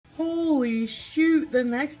Holy shoot, the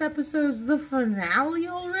next episode's the finale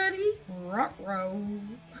already? Ruh-roh.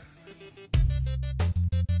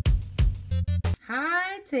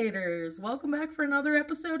 Hi taters, welcome back for another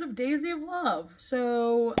episode of Daisy of Love.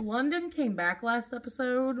 So London came back last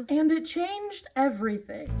episode and it changed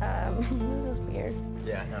everything. This is weird.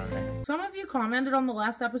 Yeah, no. Some of you commented on the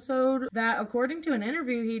last episode that according to an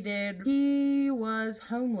interview he did, he was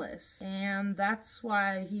homeless and that's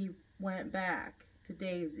why he went back to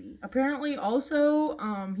Daisy. Apparently also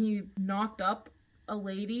he knocked up a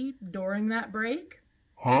lady during that break.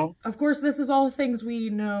 Huh? Of course, this is all things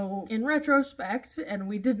we know in retrospect, and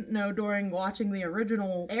we didn't know during watching the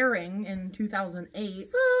original airing in 2008.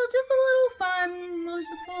 So, just a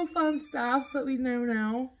little fun stuff that we know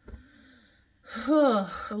now. So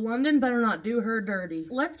London better not do her dirty.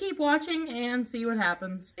 Let's keep watching and see what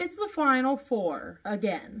happens. It's the final four,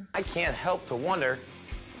 again. I can't help to wonder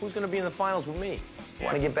who's gonna be in the finals with me.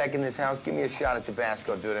 Want to get back in this house? Give me a shot of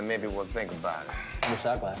Tabasco, dude, and maybe we'll think about it. Your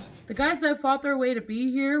shot glass. The guys that fought their way to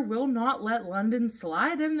be here will not let London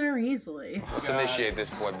slide in there easily. Let's initiate this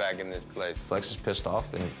boy back in this place. Flex is pissed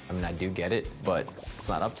off, and I mean, I do get it, but it's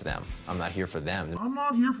not up to them. I'm not here for them. I'm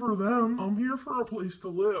not here for them. I'm here for a place to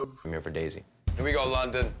live. I'm here for Daisy. Here we go,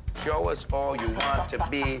 London. Show us all you want to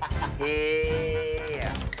be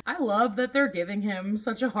here. I love that they're giving him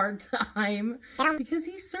such a hard time because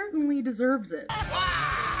he certainly deserves it.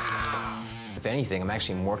 If anything, I'm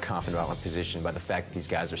actually more confident about my position by the fact that these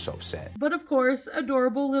guys are so upset. But of course,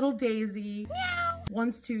 adorable little Daisy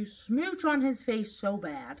wants to smooch on his face so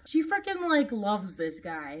bad. She freaking like loves this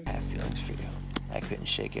guy. I have feelings for you. I couldn't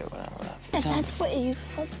shake it when I left. If that's what you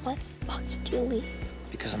felt, what the fuck did you leave?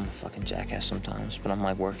 Because I'm a fucking jackass sometimes, but I'm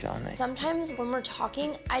like working on it. Sometimes when we're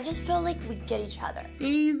talking, I just feel like we get each other.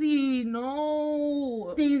 Daisy,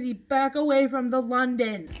 no. Daisy, back away from the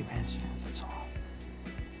London. Keep answering, that's all.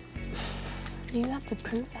 You have to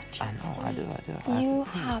prove that shit. I know, I do. You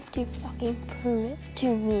have to fucking prove it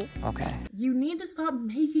to me. Okay. You need to stop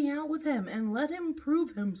making out with him and let him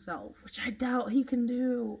prove himself, which I doubt he can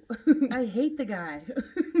do. I hate the guy.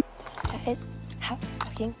 Guys have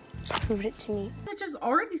fucking proved it to me. It just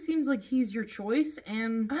already seems like he's your choice,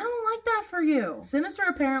 and I don't like that for you. Sinister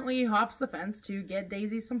apparently hops the fence to get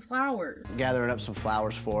Daisy some flowers. Gathering up some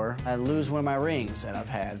flowers for her. I lose one of my rings that I've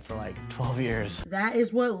had for like 12 years. That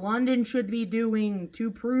is what London should be doing to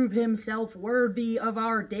prove himself worthy of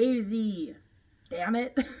our Daisy. Damn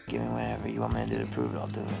it. Give me whatever you want me to do to prove it, I'll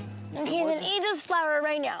do it. Okay, then eat this flower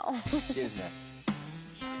right now.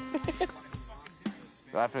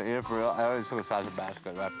 Do I have to eat it for real? I always took a size of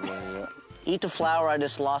basket. Do I have to really eat it? Eat the flower I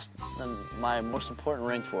just lost my most important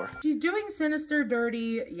ring for. She's doing Sinister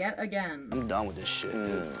dirty yet again. I'm done with this shit.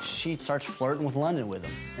 She starts flirting with London with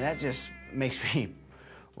him. And that just makes me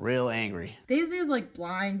real angry. Daisy is like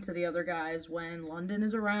blind to the other guys when London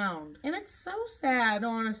is around. And it's so sad,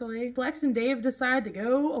 honestly. Flex and Dave decide to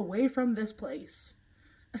go away from this place.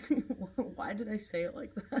 Why did I say it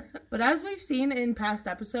like that? But as we've seen in past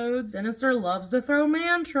episodes, Sinister loves to throw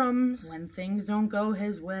tantrums when things don't go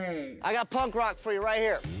his way. I got punk rock for you right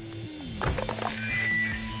here.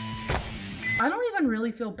 I don't even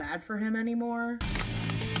really feel bad for him anymore.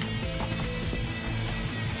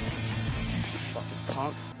 Fucking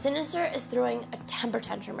punk. Sinister is throwing a temper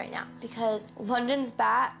tantrum right now because London's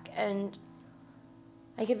back and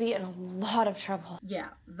I could be in a lot of trouble. Yeah,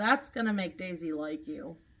 that's gonna make Daisy like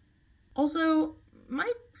you. Also,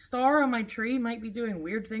 my star on my tree might be doing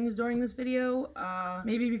weird things during this video.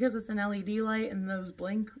 Maybe because it's an LED light and those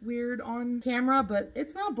blink weird on camera, but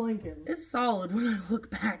it's not blinking. It's solid when I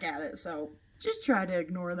look back at it, so just try to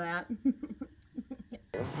ignore that.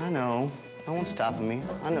 I know. No one's stopping me.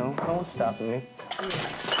 I know. No one's stopping me.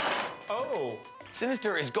 Oh.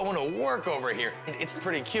 Sinister is going to work over here. It's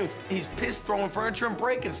pretty cute. He's pissed throwing furniture and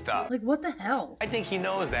breaking stuff. Like, what the hell? I think he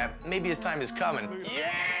knows that. Maybe his time is coming.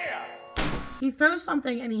 Yeah! He throws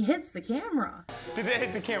something and he hits the camera. Did they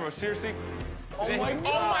hit the camera? Seriously? Oh my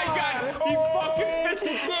God! He fucking hit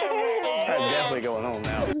the camera! I'm definitely going home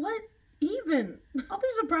now. What even? I'll be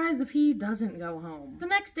surprised if he doesn't go home. The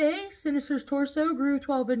next day, Sinister's torso grew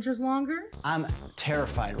 12 inches longer. I'm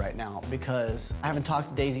terrified right now because I haven't talked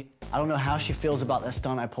to Daisy. I don't know how she feels about that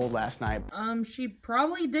stunt I pulled last night. She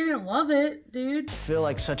probably didn't love it, dude. I feel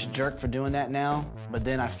like such a jerk for doing that now, but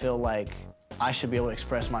then I feel like I should be able to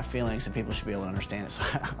express my feelings and people should be able to understand it. So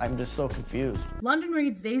I'm just so confused. London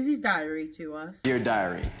reads Daisy's diary to us. Dear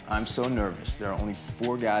diary, I'm so nervous. There are only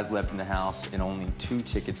 4 guys left in the house and only 2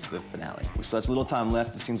 tickets to the finale. With such little time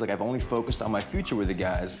left, it seems like I've only focused on my future with the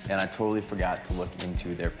guys and I totally forgot to look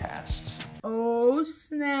into their pasts. Oh Oh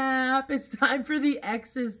snap, it's time for the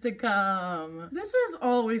exes to come. This is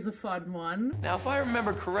always a fun one. Now, if I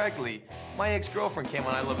remember correctly, my ex-girlfriend came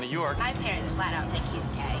on I Love New York. My parents flat out think he's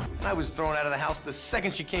gay. And I was thrown out of the house the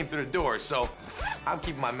second she came through the door, so I'm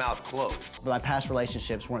keeping my mouth closed. But my past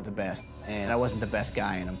relationships weren't the best, and I wasn't the best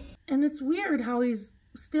guy in them. And it's weird how he's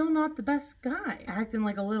still not the best guy, acting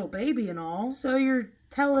like a little baby and all. So you're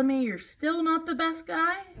telling me you're still not the best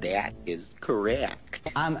guy? That is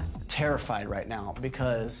correct. I'm terrified right now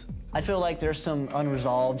because I feel like there's some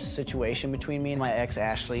unresolved situation between me and my ex,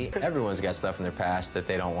 Ashley. Everyone's got stuff in their past that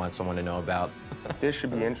they don't want someone to know about. This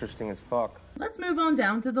should be interesting as fuck. Let's move on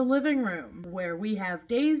down to the living room, where we have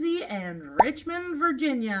Daisy and Richmond,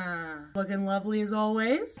 Virginia. Looking lovely as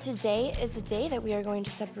always. Today is the day that we are going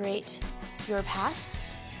to separate your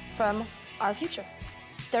past from our future.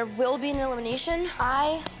 There will be an elimination.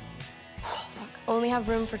 I only have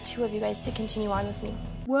room for 2 of you guys to continue on with me.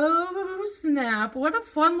 Whoa, snap. What a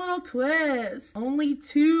fun little twist. Only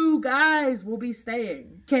 2 guys will be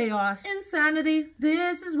staying. Chaos. Insanity.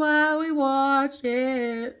 This is why we watch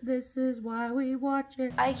it. This is why we watch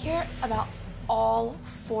it. I care about all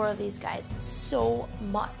 4 of these guys so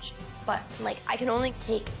much, but like I can only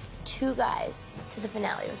take 2 guys to the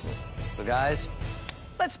finale with me. So guys,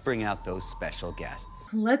 let's bring out those special guests.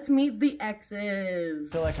 Let's meet the exes.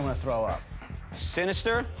 I feel like I'm gonna throw up.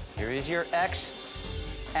 Sinister, here is your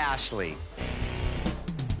ex, Ashley.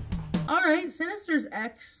 All right, Sinister's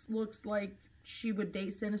ex looks like she would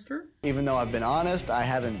date Sinister. Even though I've been honest, I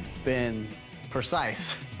haven't been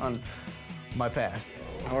precise on my past.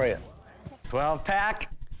 How are you? 12-pack,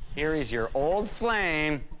 here is your old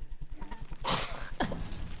flame,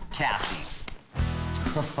 Kathy.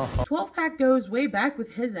 12-pack goes way back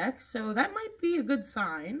with his ex, so that might be a good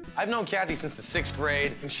sign. I've known Kathy since the 6th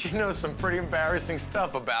grade, and she knows some pretty embarrassing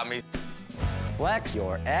stuff about me. Flex,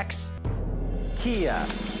 your ex, Kia.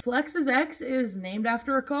 Flex's ex is named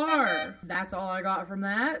after a car. That's all I got from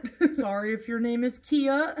that. Sorry if your name is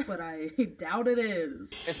Kia, but I doubt it is.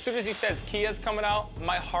 As soon as he says Kia's coming out,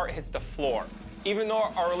 my heart hits the floor. Even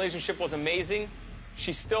though our relationship was amazing,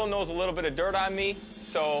 she still knows a little bit of dirt on me,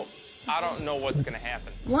 so I don't know what's gonna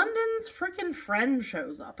happen. London's freaking friend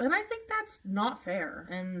shows up, and I think that's not fair,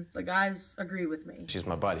 and the guys agree with me. She's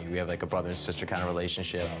my buddy. We have like a brother and sister kind of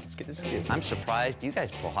relationship. It's good to see you. I'm surprised you guys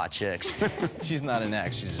pull hot chicks. She's not an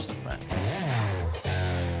ex, she's just a friend.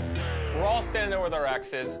 We're all standing there with our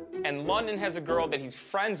exes, and London has a girl that he's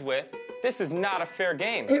friends with. This is not a fair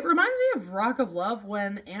game. It reminds me of Rock of Love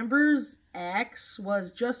when Amber's ex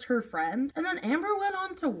was just her friend, and then Amber went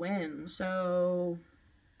on to win, so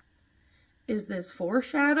is this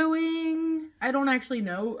foreshadowing? I don't actually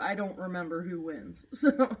know. I don't remember who wins.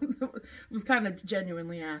 So I was kind of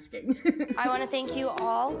genuinely asking. I want to thank you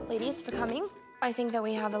all, ladies, for coming. I think that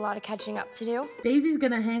we have a lot of catching up to do. Daisy's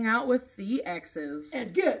gonna hang out with the exes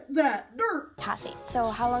and get that dirt. Kathy, so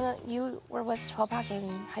how long you were with 12-pack in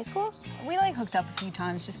high school? We like hooked up a few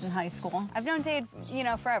times just in high school. I've known Dave, you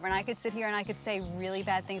know, forever, and I could sit here and I could say really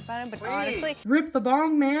bad things about him, but honestly... Rip the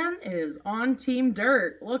Bong Man is on Team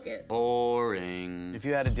Dirt. Look it. Boring. If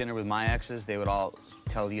you had a dinner with my exes, they would all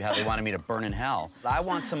tell you how they wanted me to burn in hell. I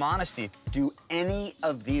want some honesty. Do any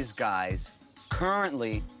of these guys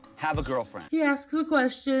currently have a girlfriend? He asks a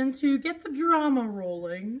question to get the drama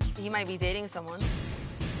rolling. He might be dating someone.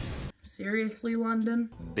 Seriously,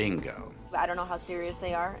 London? Bingo. I don't know how serious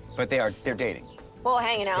they are. But they're dating. Well,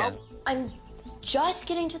 hanging out. Yeah. I'm just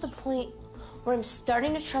getting to the point where I'm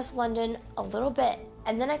starting to trust London a little bit,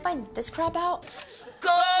 and then I find this crap out.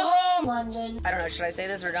 Go home, London. I don't know, should I say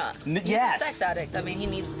this or not? Yes. He's a sex addict. I mean, he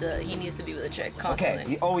needs to be with a chick constantly.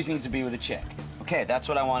 Okay, he always needs to be with a chick. Okay, that's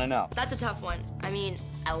what I want to know. That's a tough one. I mean,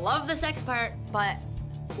 I love the sex part, but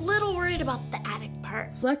a little worried about the addict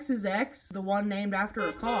part. Flex's ex, the one named after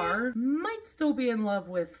a car, might still be in love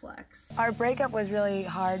with Flex. Our breakup was really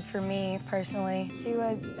hard for me personally. He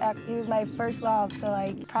was my first love, so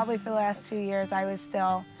like probably for the last 2 years I was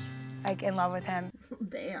still like in love with him.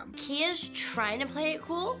 Damn. Kia's trying to play it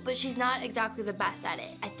cool, but she's not exactly the best at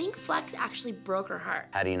it. I think Flex actually broke her heart.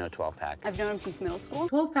 How do you know 12-pack? I've known him since middle school.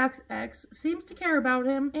 12-pack's ex seems to care about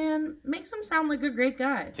him and makes him sound like a great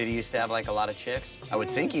guy. Did he used to have like a lot of chicks? I would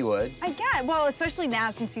think he would. I get, well, especially now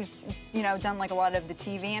since he's, you know, done like a lot of the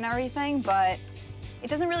TV and everything, but it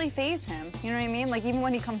doesn't really faze him. You know what I mean? Like even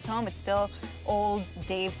when he comes home, it's still old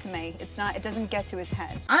Dave to me. It doesn't get to his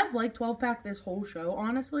head. I've liked 12-pack this whole show,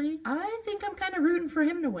 honestly. I think I'm kind of rooting for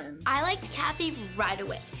him to win. I liked Kathy right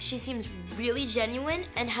away. She seems really genuine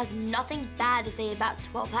and has nothing bad to say about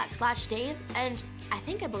 12-pack / Dave, and I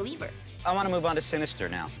think I believe her. I want to move on to Sinister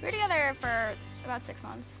now. We were together for About 6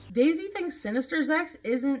 months. Daisy thinks Sinister's ex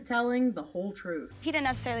isn't telling the whole truth. He didn't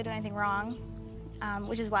necessarily do anything wrong,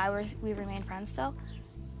 which is why we remain friends still.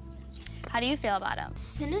 How do you feel about him?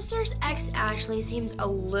 Sinister's ex Ashley seems a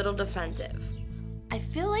little defensive. I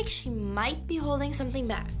feel like she might be holding something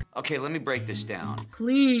back. Okay, let me break this down.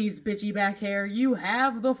 Please, bitchy back hair, you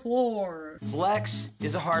have the floor. Flex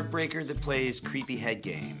is a heartbreaker that plays creepy head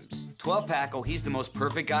games. 12-pack, oh, he's the most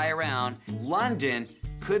perfect guy around. London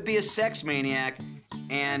could be a sex maniac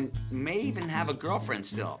and may even have a girlfriend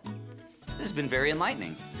still. This has been very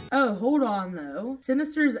enlightening. Oh, hold on though.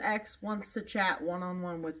 Sinister's ex wants to chat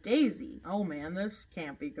one-on-one with Daisy. Oh man, this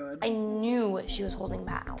can't be good. I knew she was holding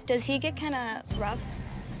back. Does he get kind of rough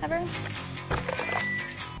ever?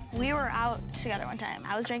 We were out together one time.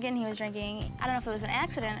 I was drinking, he was drinking. I don't know if it was an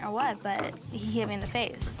accident or what, but he hit me in the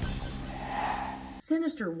face.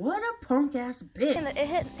 Sinister, what a punk-ass bitch. It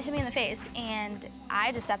hit me in the face, and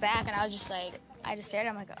I just stepped back, and I was just like, I just stared at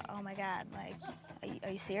him like, oh my God, like, are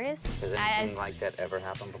you serious? Has anything like that ever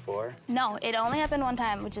happened before? No, it only happened one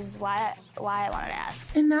time, which is why I wanted to ask.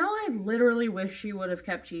 And now I literally wish she would have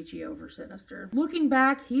kept Chi-Chi over Sinister. Looking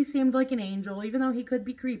back, he seemed like an angel, even though he could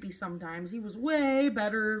be creepy sometimes. He was way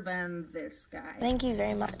better than this guy. Thank you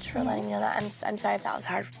very much for letting me know that. I'm sorry if that was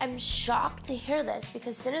hard. I'm shocked to hear this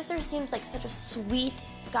because Sinister seems like such a sweet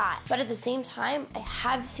guy. But at the same time, I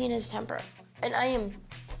have seen his temper. And I am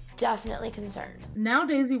definitely concerned. Now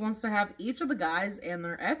Daisy wants to have each of the guys and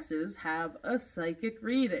their exes have a psychic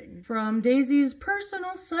reading. From Daisy's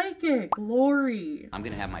personal psychic, Lori. I'm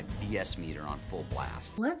gonna have my BS meter on full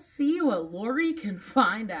blast. Let's see what Lori can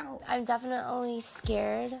find out. I'm definitely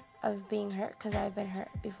scared of being hurt because I've been hurt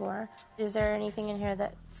before. Is there anything in here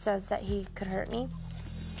that says that he could hurt me?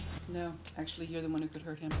 No, actually you're the one who could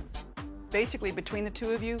hurt him. Basically, between the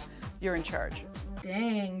two of you, you're in charge.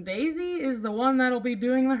 Dang, Daisy is the one that'll be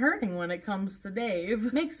doing the hurting when it comes to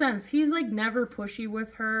Dave. Makes sense. He's like never pushy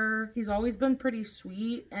with her. He's always been pretty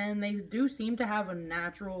sweet, and they do seem to have a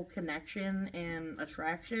natural connection and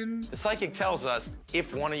attraction. The psychic tells us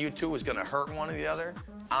if one of you two is gonna hurt one or the other,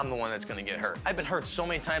 I'm the one that's gonna get hurt. I've been hurt so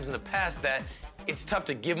many times in the past that it's tough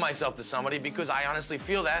to give myself to somebody because I honestly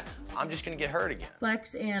feel that I'm just gonna get hurt again.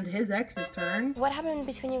 Flex and his ex's turn. What happened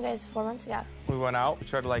between you guys 4 months ago? We went out, we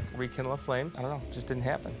tried to like rekindle a flame. I don't know, it just didn't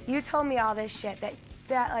happen. You told me all this shit, that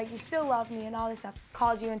like you still love me and all this stuff.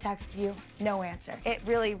 Called you and texted you, no answer. It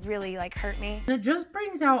really, really like hurt me. And it just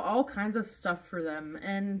brings out all kinds of stuff for them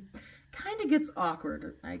and kind of gets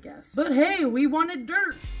awkward, I guess. But hey, we wanted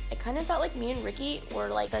dirt. It kind of felt like me and Ricky were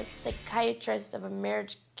like the psychiatrist of a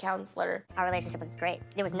marriage counselor. Our relationship was great.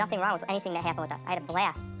 There was nothing wrong with anything that happened with us. I had a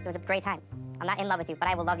blast. It was a great time. I'm not in love with you, but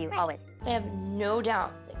I will love you always. I have no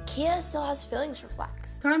doubt that Kia still has feelings for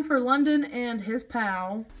Flex. Time for London and his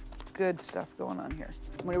pal. Good stuff going on here.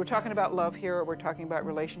 When we're talking about love here, we're talking about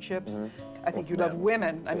relationships. I think you love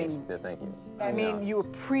women. I mean, thank you. I mean, you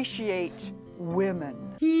appreciate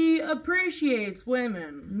women. He appreciates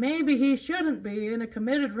women. Maybe he shouldn't be in a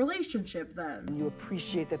committed relationship then. You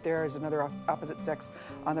appreciate that there is another opposite sex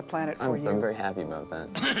on the planet for you. I'm very happy about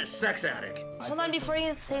that. Sex addict. Hold on, before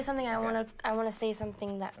you say something, I wanna say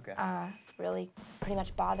something that really pretty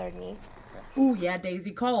much bothered me. Ooh, yeah,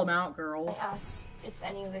 Daisy, call him out, girl. I asked if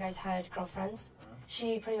any of the guys had girlfriends.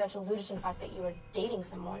 She pretty much alluded to the fact that you were dating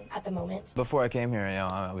someone at the moment. Before I came here, you know,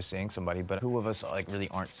 I was seeing somebody, but who of us like really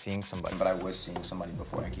aren't seeing somebody? But I was seeing somebody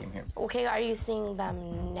before I came here. Okay, are you seeing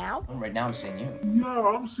them now? Right now I'm seeing you. Yeah,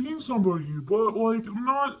 I'm seeing somebody, but like, I'm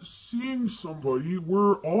not seeing somebody.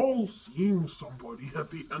 We're all seeing somebody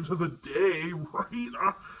at the end of the day,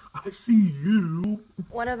 right? I see you.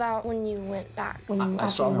 What about when you went back? I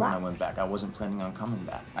saw her when I went back. I wasn't planning on coming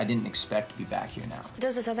back. I didn't expect to be back here now.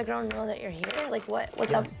 Does this other girl know that you're here? Like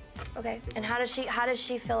what's up? Okay. And how does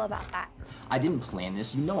she feel about that? I didn't plan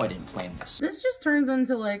this. You know I didn't plan this. This just turns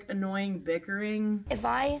into like annoying bickering. If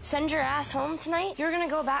I send your ass home tonight, you're gonna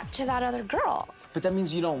go back to that other girl. But that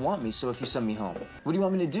means you don't want me, so if you send me home, what do you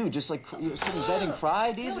want me to do? Just like sit in bed and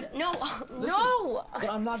cry? Dude, no, Listen, no! But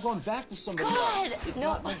I'm not going back to somebody God, else. It's no.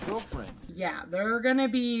 not my girlfriend. Yeah, they're gonna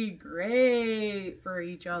be great for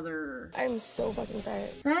each other. I'm so fucking sorry.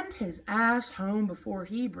 Send his ass home before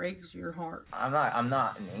he breaks your heart. I'm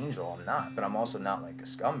not an angel, I'm not, but I'm also not like a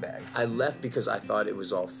scumbag. I left because I thought it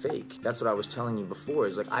was all fake. That's what I was telling you before,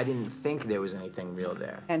 is like I didn't think there was anything real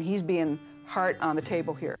there. And he's being heart on the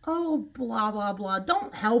table here. Oh, blah, blah, blah.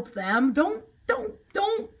 Don't help them. Don't.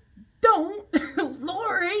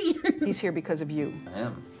 Lori! He's here because of you. I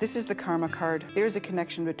am. This is the karma card. There's a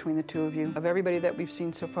connection between the two of you. Of everybody that we've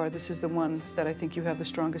seen so far, this is the one that I think you have the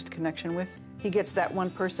strongest connection with. he gets that one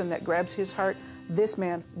person that grabs his heart, this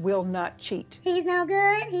man will not cheat. He's no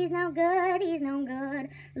good, he's no good, he's no good.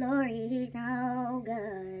 Lori, he's no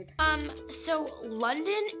good. So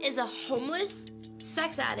London is a homeless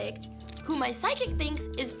sex addict who my psychic thinks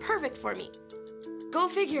is perfect for me. Go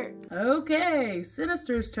figure. Okay,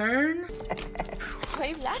 Sinister's turn. Why are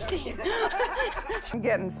you laughing? I'm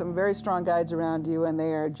getting some very strong guides around you, and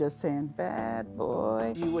they are just saying, bad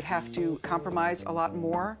boy. You would have to compromise a lot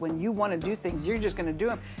more. When you want to do things, you're just going to do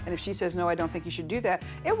them. And if she says, no, I don't think you should do that,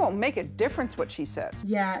 it won't make a difference what she says.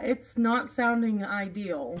 Yeah, it's not sounding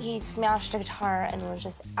ideal. He smashed a guitar and was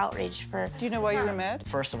just outraged for... Do you know why you were mad?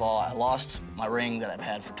 First of all, I lost my ring that I've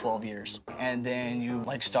had for 12 years. And then you,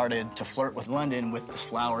 like, started to flirt with London with the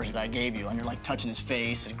flowers that I gave you, and you're, like, touching his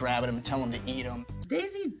face and grabbing him and telling him to eat them.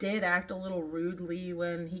 Daisy did act a little rudely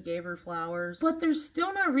when he gave her flowers, but there's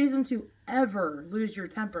still no reason to ever lose your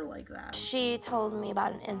temper like that. She told me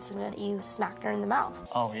about an incident you smacked her in the mouth.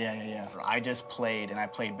 Oh, yeah. I just played, and I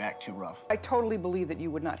played back too rough. I totally believe that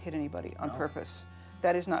you would not hit anybody on purpose.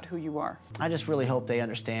 That is not who you are. I just really hope they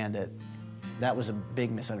understand that that was a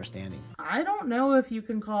big misunderstanding. I don't know if you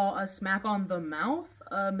can call a smack on the mouth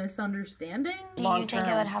a misunderstanding. Do you think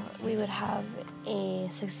we would have a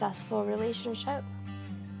successful relationship?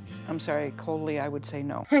 I'm sorry, coldly, I would say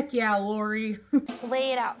no. Heck yeah, Lori.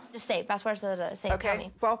 Lay it out. Just say, best words to say, okay. Tell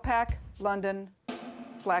me. 12-pack, London,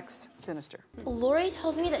 Flex, Sinister. Lori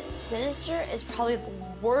tells me that Sinister is probably the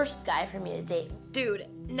worst guy for me to date. Dude,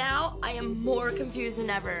 now I am more confused than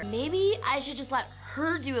ever. Maybe I should just let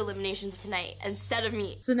her do eliminations tonight instead of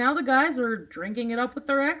me. So now the guys are drinking it up with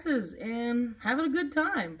their exes and having a good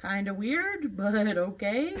time. Kinda weird, but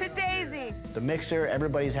okay. To Daisy. The mixer,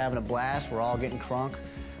 everybody's having a blast. We're all getting crunk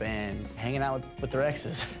and hanging out with their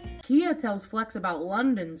exes. Kia tells Flex about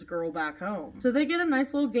London's girl back home. So they get a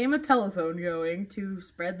nice little game of telephone going to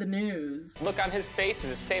spread the news. Look on his face is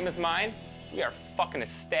the same as mine. We are fucking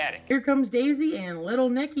ecstatic. Here comes Daisy and little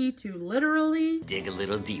Nikki to literally dig a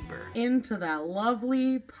little deeper into that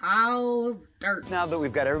lovely pile of dirt. Now that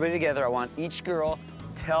we've got everybody together, I want each girl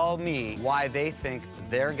to tell me why they think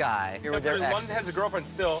their guy here with their ex. London has a girlfriend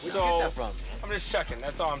still, Where'd you get that from? I'm just checking.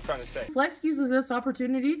 That's all I'm trying to say. Flex uses this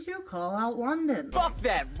opportunity to call out London. Fuck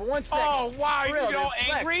that for 1 second. Oh, wow, you get all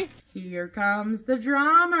angry? Here comes the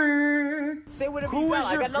drummer. Say whatever Who you is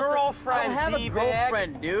want. your girlfriend, I don't have a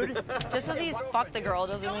girlfriend, dude. Just because he's fucked the girl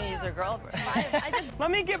doesn't mean he's her girlfriend.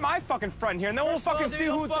 Let me get my fucking friend here, and then we'll fucking see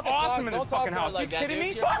who's awesome in this fucking house. You kidding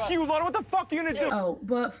me? Fuck you, London. What the fuck are you gonna do? Oh,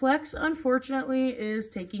 but Flex, unfortunately, is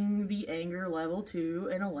taking the anger level to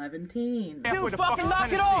an 11-teen. Dude, fucking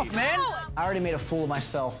knock it off, man. I already made a fool of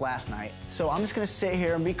myself last night, so I'm just gonna sit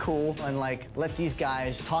here and be cool and, like, let these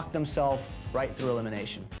guys talk themselves right through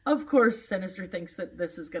elimination. Of course, Sinister thinks that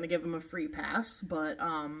this is gonna give him a free pass, but,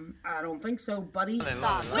 I don't think so, buddy.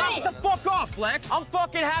 Stop the fuck off, Flex. I'm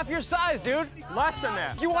fucking half your size, dude. Less than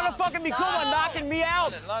that. If you want to fucking be cool on knocking me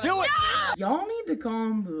out, do it. Y'all need to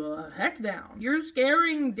calm the heck down. You're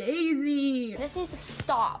scaring Daisy. This needs to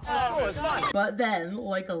stop. It's fine. But then,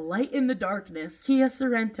 like a light in the darkness, Kia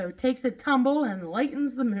Sorrento takes a tumble and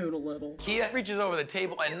lightens the mood a little. Kia reaches over the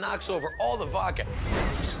table and knocks over all the vodka.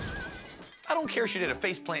 I don't care if she did a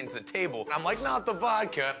face plant into the table. I'm like, not the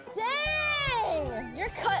vodka. Dang! You're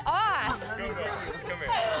cut off. Come here.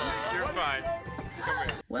 You're fine. Come here.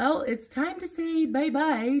 Well, it's time to say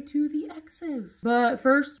bye-bye to the exes. But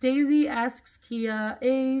first, Daisy asks Kia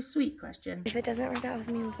a sweet question. If it doesn't work out with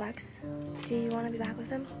me and Flex, do you want to be back with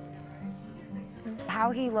him?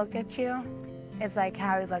 How he looked at you, it's like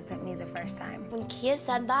how he looked at me the first time. When Kia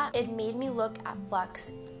said that, it made me look at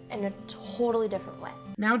Flex in a totally different way.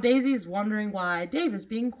 Now Daisy's wondering why Dave is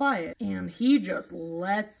being quiet, and he just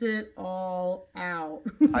lets it all out.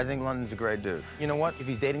 I think London's a great dude. You know what? If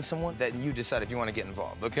he's dating someone, then you decide if you want to get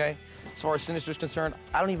involved, okay? As far as Sinister's concerned,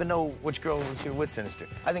 I don't even know which girl was here with Sinister.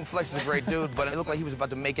 I think Flex is a great dude, but it looked like he was about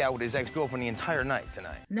to make out with his ex-girlfriend the entire night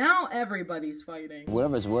tonight. Now everybody's fighting.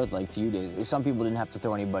 Whatever it's worth, like, to you, Dave. Some people didn't have to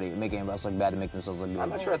throw anybody, make anybody else look bad to make themselves look good. I'm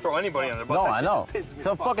not trying to throw anybody under the bus. No, I know.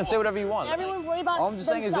 So fucking say whatever you want. Everyone's worried about All I'm just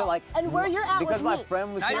saying is that, like, and where you're at because with my me.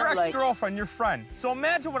 friend was Not here, your like, ex-girlfriend, your friend. So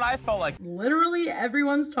imagine what I felt like. Literally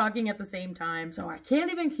everyone's talking at the same time, so I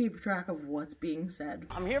can't even keep track of what's being said.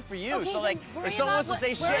 I'm here for you, Okay, so, like, worry if someone about wants to say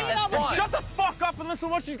what- shit, worry that's about fine. Shut the fuck up and listen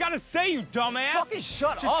to what she's got to say, you dumbass. Fucking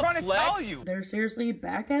shut She's up, trying to Flex. tell you. They're seriously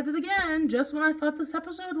back at it again, just when I thought this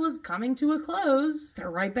episode was coming to a close. They're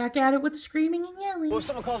right back at it with the screaming and yelling. Well, if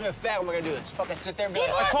someone calls me a fag, what am I gonna do? Just fucking sit there and be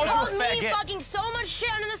People like, have called you a called me faggot. fucking so much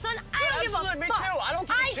shit under the sun. I don't give a absolutely, me fuck. too. I don't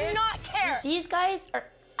give a I shit. do not care. These guys are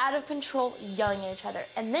out of control yelling at each other.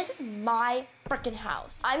 And this is my freaking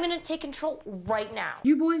house. I'm gonna take control right now.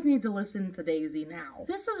 You boys need to listen to Daisy now.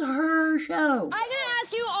 This is her show. I'm gonna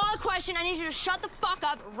ask you all a question. I need you to shut the fuck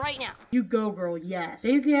up right now. You go, girl, yes.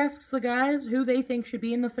 Daisy asks the guys who they think should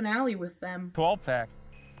be in the finale with them. 12-pack.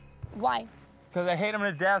 Why? Because I hate him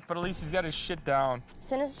to death, but at least he's got his shit down.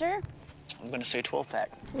 Sinister? I'm gonna say 12-pack.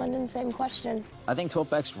 London, same question. I think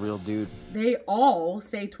 12-pack's real dude. They all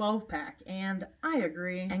say 12-pack, and I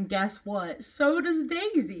agree. And guess what? So does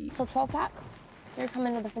Daisy. So 12-pack, you're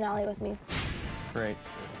coming to the finale with me. Great.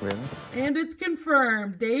 Really? And it's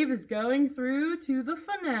confirmed. Dave is going through to the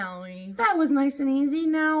finale. That was nice and easy.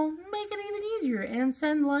 Now, make it even easier and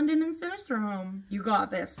send London and Sinister home. You got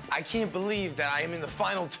this. I can't believe that I am in the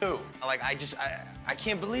final 2. Like, I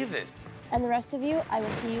can't believe this. And the rest of you, I will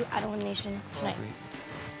see you at elimination tonight.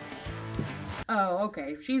 Oh,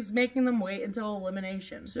 okay. She's making them wait until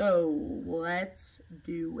elimination. So, let's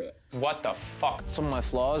do it. What the fuck? Some of my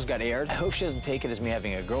flaws got aired. I hope she doesn't take it as me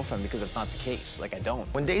having a girlfriend because that's not the case. Like, I don't.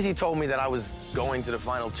 When Daisy told me that I was going to the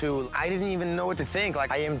final 2, I didn't even know what to think.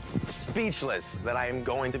 Like, I am speechless that I am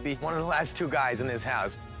going to be one of the last 2 guys in this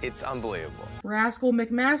house. It's unbelievable. Rascal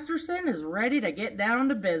McMasterson is ready to get down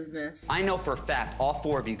to business. I know for a fact all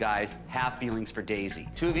 4 of you guys have feelings for Daisy.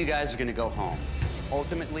 2 of you guys are gonna go home.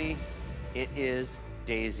 Ultimately, it is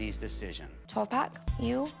Daisy's decision. 12-pack,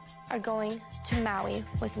 you are going to Maui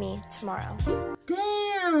with me tomorrow.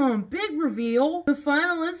 Damn, big reveal. The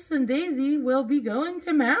finalists and Daisy will be going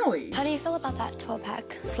to Maui. How do you feel about that,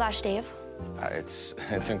 12-pack / Dave?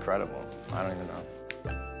 It's incredible. I don't even know.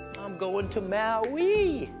 I'm going to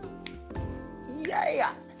Maui.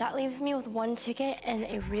 Yeah. That leaves me with 1 ticket and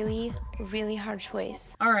a really, really hard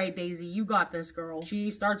choice. All right, Daisy, you got this, girl. She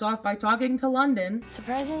starts off by talking to London.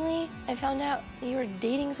 Surprisingly, I found out you were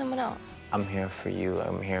dating someone else. I'm here for you.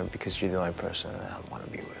 I'm here because you're the only person that I want to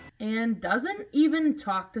be with. And doesn't even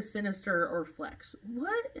talk to Sinister or Flex.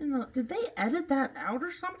 What in the... Did they edit that out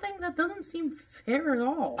or something? That doesn't seem fair at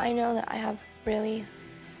all. I know that I have really,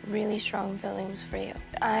 really strong feelings for you.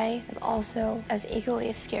 I am also as equally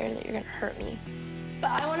as scared that you're gonna hurt me.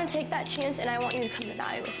 But I want to take that chance, and I want you to come to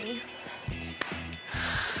Maui with me.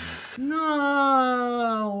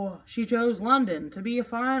 No! She chose London to be a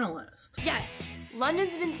finalist. Yes,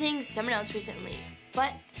 London's been seeing someone else recently.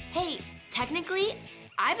 But hey, technically,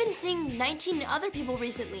 I've been seeing 19 other people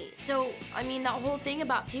recently. So, I mean, that whole thing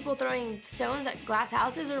about people throwing stones at glass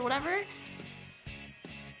houses or whatever,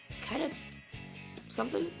 kind of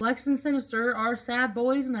something. Flex and Sinister are sad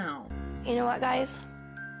boys now. You know what, guys?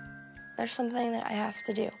 There's something that I have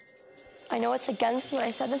to do. I know it's against what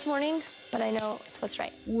I said this morning, but I know it's what's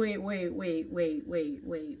right. Wait.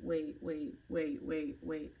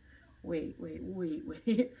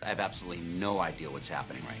 I have absolutely no idea what's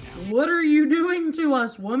happening right now. What are you doing to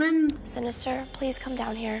us, woman? Sinister, please come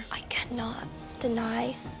down here. I cannot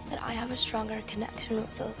deny that I have a stronger connection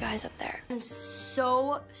with those guys up there. I'm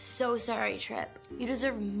so sorry, Trip. You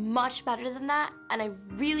deserve much better than that, and I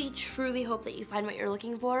really, truly hope that you find what you're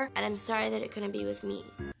looking for, and I'm sorry that it couldn't be with me.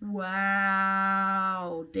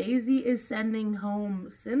 Wow. Daisy is sending home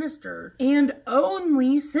Sinister, and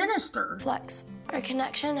only Sinister. Flex, our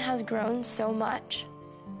connection has grown so much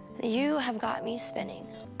that you have got me spinning.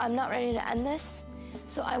 I'm not ready to end this,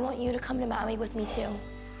 so I want you to come to Maui with me too.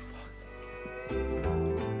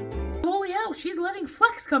 Holy hell, she's letting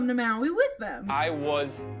Flex come to Maui with them. I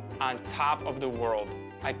was on top of the world.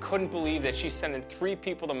 I couldn't believe that she's sending 3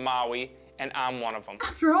 people to Maui, and I'm one of them.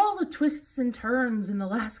 After all the twists and turns in the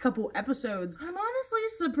last couple episodes, I'm honestly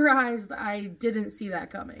surprised I didn't see that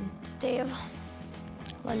coming. Dave,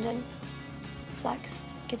 London, Flex,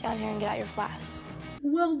 get down here and get out your flasks.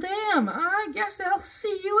 Well, damn, I guess I'll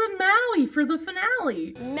see you in Maui for the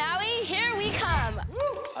finale. Maui, here we come.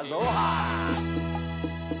 Aloha.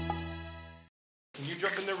 Can you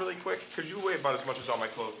jump in there really quick? Because you weigh about as much as all my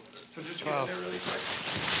clothes. So just get in there really quick.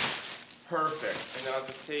 Perfect. And then I'll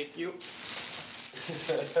just take you.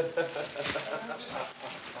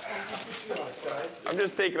 I'm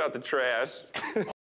just taking out the trash.